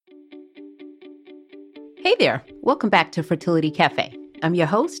Hey there, welcome back to Fertility Cafe. I'm your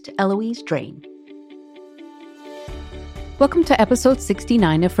host, Eloise Drain. Welcome to episode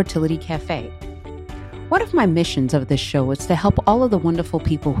 69 of Fertility Cafe. One of my missions of this show is to help all of the wonderful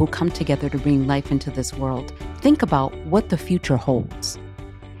people who come together to bring life into this world think about what the future holds.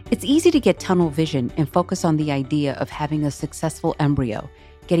 It's easy to get tunnel vision and focus on the idea of having a successful embryo,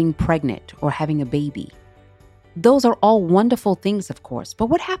 getting pregnant, or having a baby. Those are all wonderful things, of course, but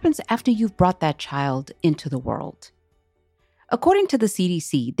what happens after you've brought that child into the world? According to the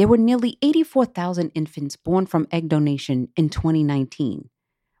CDC, there were nearly 84,000 infants born from egg donation in 2019.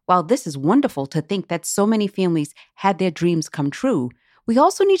 While this is wonderful to think that so many families had their dreams come true, we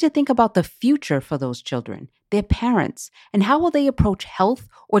also need to think about the future for those children, their parents, and how will they approach health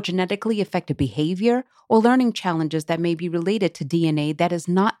or genetically affected behavior or learning challenges that may be related to DNA that is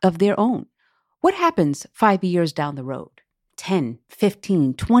not of their own. What happens 5 years down the road? 10,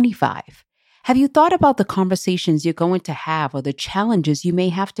 15, 25? Have you thought about the conversations you're going to have or the challenges you may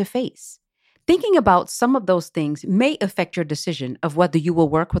have to face? Thinking about some of those things may affect your decision of whether you will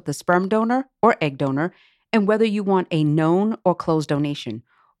work with a sperm donor or egg donor and whether you want a known or closed donation,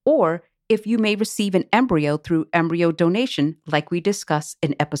 or if you may receive an embryo through embryo donation like we discussed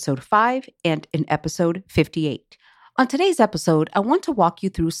in episode 5 and in episode 58. On today's episode, I want to walk you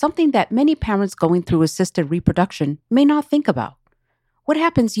through something that many parents going through assisted reproduction may not think about. What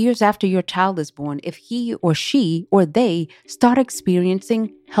happens years after your child is born if he or she or they start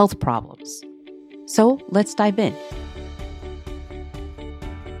experiencing health problems? So let's dive in.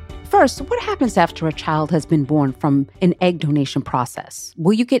 First, what happens after a child has been born from an egg donation process?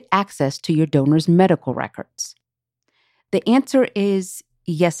 Will you get access to your donor's medical records? The answer is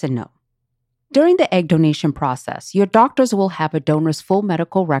yes and no. During the egg donation process, your doctors will have a donor's full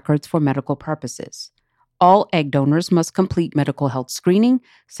medical records for medical purposes. All egg donors must complete medical health screening,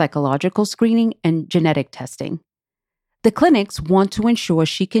 psychological screening, and genetic testing. The clinics want to ensure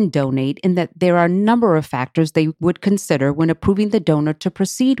she can donate in that there are a number of factors they would consider when approving the donor to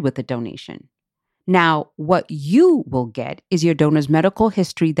proceed with the donation. Now, what you will get is your donor's medical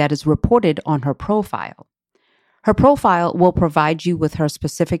history that is reported on her profile. Her profile will provide you with her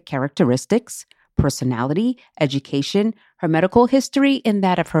specific characteristics, personality, education, her medical history, and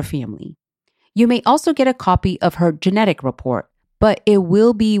that of her family. You may also get a copy of her genetic report, but it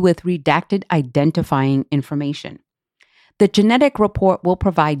will be with redacted identifying information. The genetic report will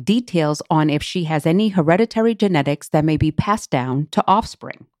provide details on if she has any hereditary genetics that may be passed down to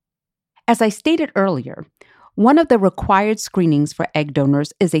offspring. As I stated earlier, one of the required screenings for egg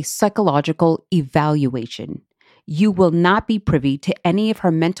donors is a psychological evaluation. You will not be privy to any of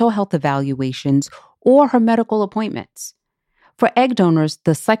her mental health evaluations or her medical appointments. For egg donors,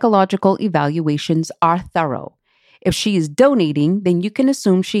 the psychological evaluations are thorough. If she is donating, then you can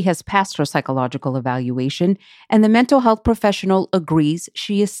assume she has passed her psychological evaluation and the mental health professional agrees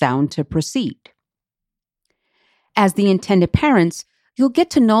she is sound to proceed. As the intended parents, you'll get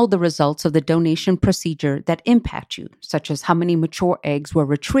to know the results of the donation procedure that impact you, such as how many mature eggs were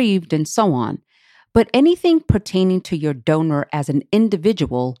retrieved and so on. But anything pertaining to your donor as an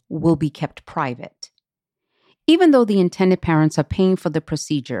individual will be kept private. Even though the intended parents are paying for the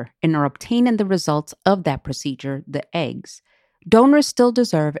procedure and are obtaining the results of that procedure, the eggs, donors still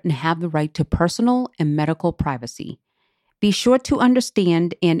deserve and have the right to personal and medical privacy. Be sure to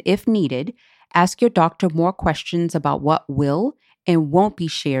understand and, if needed, ask your doctor more questions about what will and won't be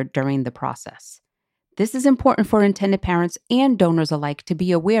shared during the process. This is important for intended parents and donors alike to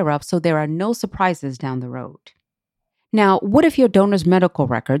be aware of so there are no surprises down the road. Now, what if your donor's medical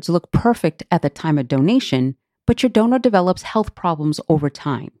records look perfect at the time of donation, but your donor develops health problems over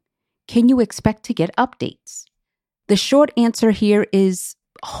time? Can you expect to get updates? The short answer here is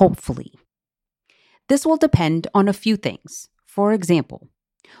hopefully. This will depend on a few things. For example,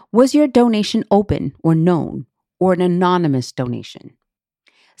 was your donation open or known or an anonymous donation?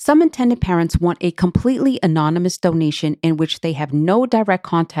 Some intended parents want a completely anonymous donation in which they have no direct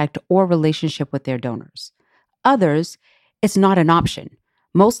contact or relationship with their donors. Others, it's not an option.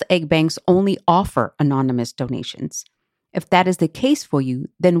 Most egg banks only offer anonymous donations. If that is the case for you,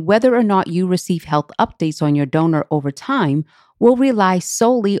 then whether or not you receive health updates on your donor over time will rely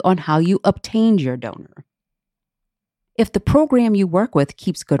solely on how you obtained your donor. If the program you work with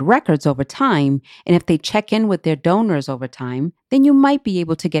keeps good records over time, and if they check in with their donors over time, then you might be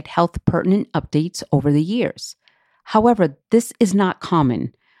able to get health pertinent updates over the years. However, this is not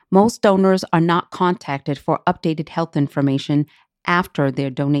common. Most donors are not contacted for updated health information after their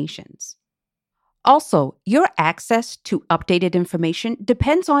donations. Also, your access to updated information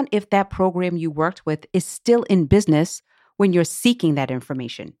depends on if that program you worked with is still in business when you're seeking that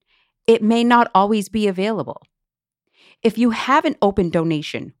information. It may not always be available. If you have an open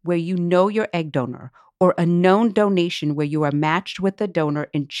donation where you know your egg donor, or a known donation where you are matched with the donor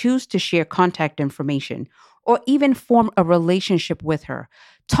and choose to share contact information, or even form a relationship with her,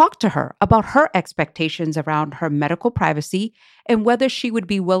 talk to her about her expectations around her medical privacy and whether she would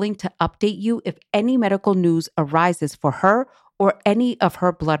be willing to update you if any medical news arises for her or any of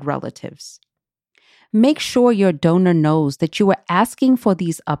her blood relatives. Make sure your donor knows that you are asking for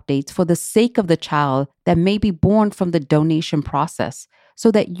these updates for the sake of the child that may be born from the donation process, so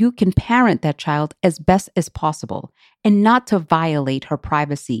that you can parent that child as best as possible and not to violate her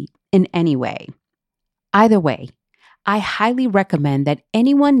privacy in any way. Either way, I highly recommend that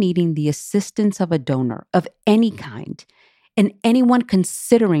anyone needing the assistance of a donor of any kind and anyone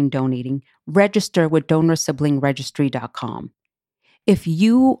considering donating register with DonorSiblingRegistry.com. If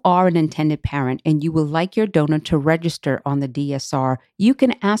you are an intended parent and you would like your donor to register on the DSR, you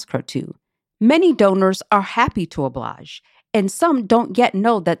can ask her to. Many donors are happy to oblige, and some don't yet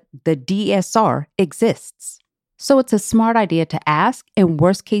know that the DSR exists. So it's a smart idea to ask, and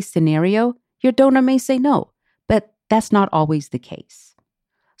worst case scenario, your donor may say no, but that's not always the case.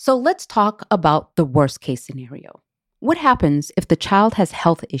 So let's talk about the worst case scenario. What happens if the child has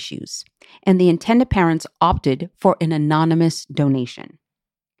health issues and the intended parents opted for an anonymous donation?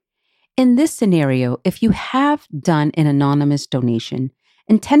 In this scenario, if you have done an anonymous donation,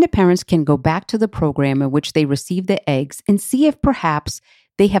 intended parents can go back to the program in which they received the eggs and see if perhaps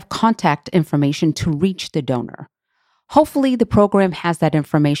they have contact information to reach the donor. Hopefully, the program has that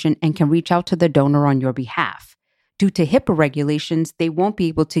information and can reach out to the donor on your behalf. Due to HIPAA regulations, they won't be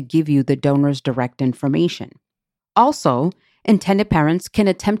able to give you the donor's direct information. Also, intended parents can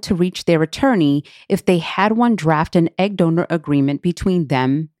attempt to reach their attorney if they had one draft an egg donor agreement between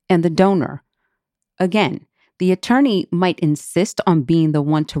them and the donor. Again, the attorney might insist on being the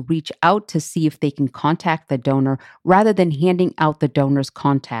one to reach out to see if they can contact the donor rather than handing out the donor's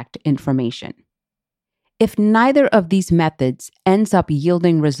contact information. If neither of these methods ends up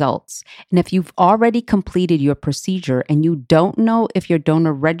yielding results, and if you've already completed your procedure and you don't know if your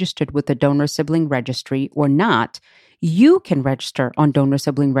donor registered with the Donor Sibling Registry or not, you can register on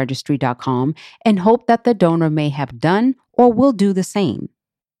DonorSiblingRegistry.com and hope that the donor may have done or will do the same.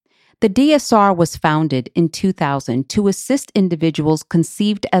 The DSR was founded in 2000 to assist individuals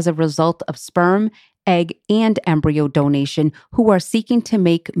conceived as a result of sperm, egg, and embryo donation who are seeking to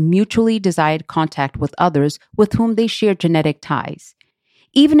make mutually desired contact with others with whom they share genetic ties.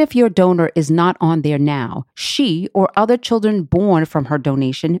 Even if your donor is not on there now, she or other children born from her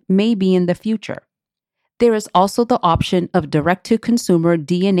donation may be in the future. There is also the option of direct-to-consumer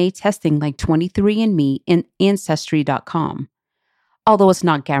DNA testing like 23andMe and Ancestry.com. Although it's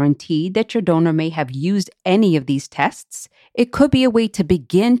not guaranteed that your donor may have used any of these tests, it could be a way to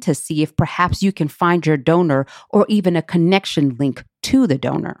begin to see if perhaps you can find your donor or even a connection link to the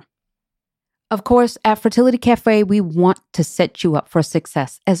donor. Of course, at Fertility Cafe, we want to set you up for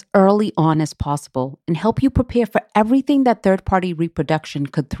success as early on as possible and help you prepare for everything that third-party reproduction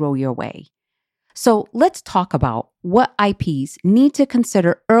could throw your way. So let's talk about what IPs need to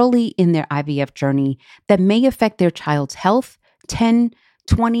consider early in their IVF journey that may affect their child's health 10,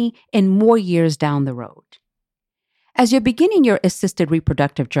 20, and more years down the road. As you're beginning your assisted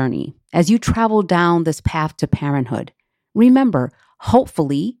reproductive journey, as you travel down this path to parenthood, remember,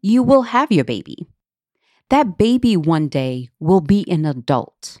 hopefully, you will have your baby. That baby one day will be an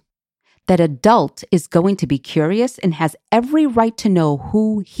adult. That adult is going to be curious and has every right to know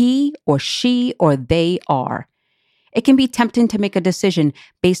who he or she or they are. It can be tempting to make a decision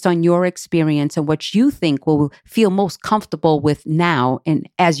based on your experience and what you think will feel most comfortable with now and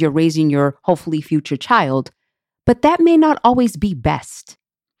as you're raising your hopefully future child, but that may not always be best.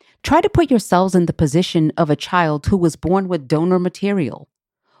 Try to put yourselves in the position of a child who was born with donor material.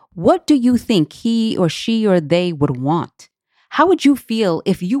 What do you think he or she or they would want? How would you feel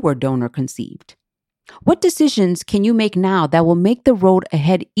if you were donor conceived? What decisions can you make now that will make the road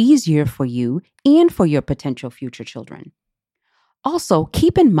ahead easier for you and for your potential future children? Also,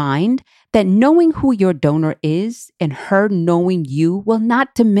 keep in mind that knowing who your donor is and her knowing you will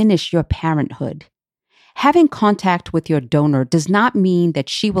not diminish your parenthood. Having contact with your donor does not mean that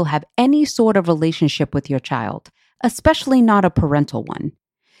she will have any sort of relationship with your child, especially not a parental one.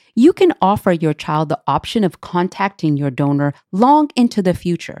 You can offer your child the option of contacting your donor long into the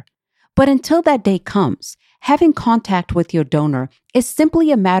future. But until that day comes, having contact with your donor is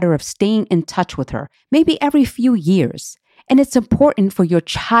simply a matter of staying in touch with her, maybe every few years, and it's important for your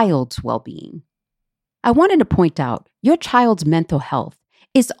child's well-being. I wanted to point out, your child's mental health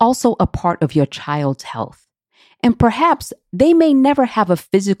is also a part of your child's health. And perhaps they may never have a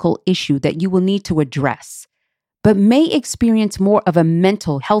physical issue that you will need to address, but may experience more of a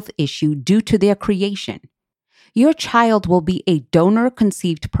mental health issue due to their creation. Your child will be a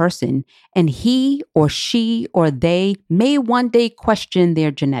donor-conceived person, and he or she or they may one day question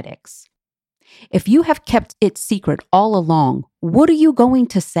their genetics. If you have kept it secret all along, what are you going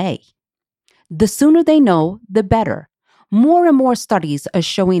to say? The sooner they know, the better. More and more studies are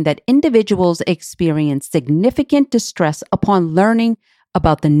showing that individuals experience significant distress upon learning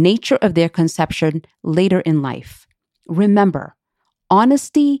about the nature of their conception later in life. Remember,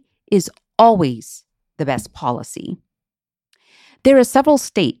 honesty is always the best policy. There are several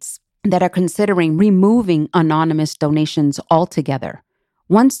states that are considering removing anonymous donations altogether.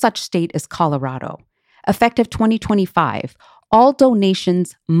 One such state is Colorado. Effective 2025, all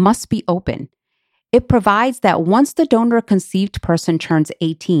donations must be open. It provides that once the donor-conceived person turns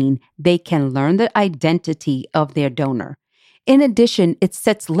 18, they can learn the identity of their donor. In addition, it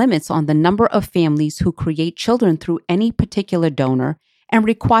sets limits on the number of families who create children through any particular donor and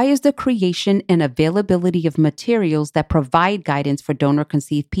requires the creation and availability of materials that provide guidance for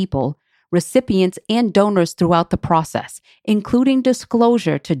donor-conceived people, recipients, and donors throughout the process, including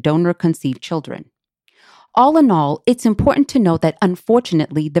disclosure to donor-conceived children. All in all, it's important to note that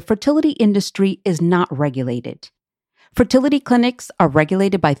unfortunately, the fertility industry is not regulated. Fertility clinics are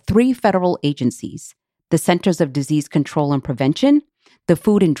regulated by 3 federal agencies: the Centers of Disease Control and Prevention, the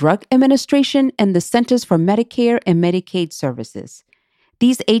Food and Drug Administration, and the Centers for Medicare and Medicaid Services.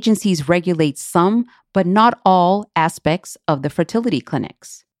 These agencies regulate some, but not all, aspects of the fertility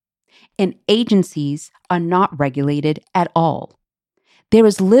clinics. And agencies are not regulated at all. There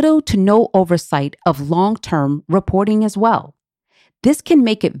is little to no oversight of long-term reporting as well. This can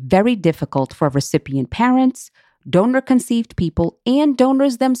make it very difficult for recipient parents, donor-conceived people, and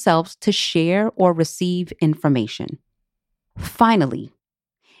donors themselves to share or receive information. Finally,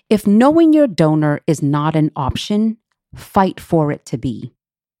 if knowing your donor is not an option, fight for it to be.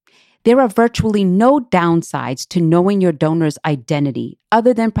 There are virtually no downsides to knowing your donor's identity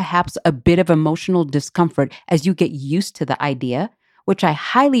other than perhaps a bit of emotional discomfort as you get used to the idea, which I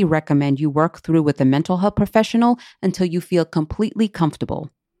highly recommend you work through with a mental health professional until you feel completely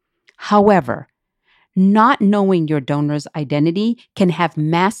comfortable. However, not knowing your donor's identity can have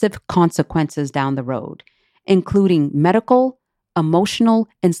massive consequences down the road, including medical, emotional,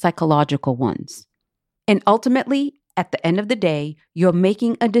 and psychological ones. And ultimately, at the end of the day, you're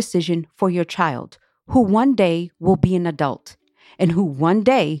making a decision for your child, who one day will be an adult, and who one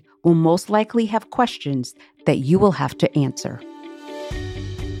day will most likely have questions that you will have to answer.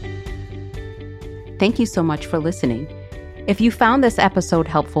 Thank you so much for listening. If you found this episode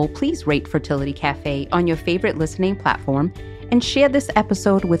helpful, please rate Fertility Cafe on your favorite listening platform and share this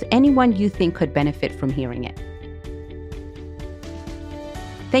episode with anyone you think could benefit from hearing it.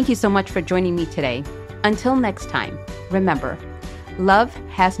 Thank you so much for joining me today. Until next time, remember, love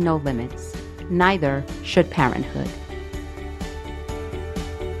has no limits. Neither should parenthood.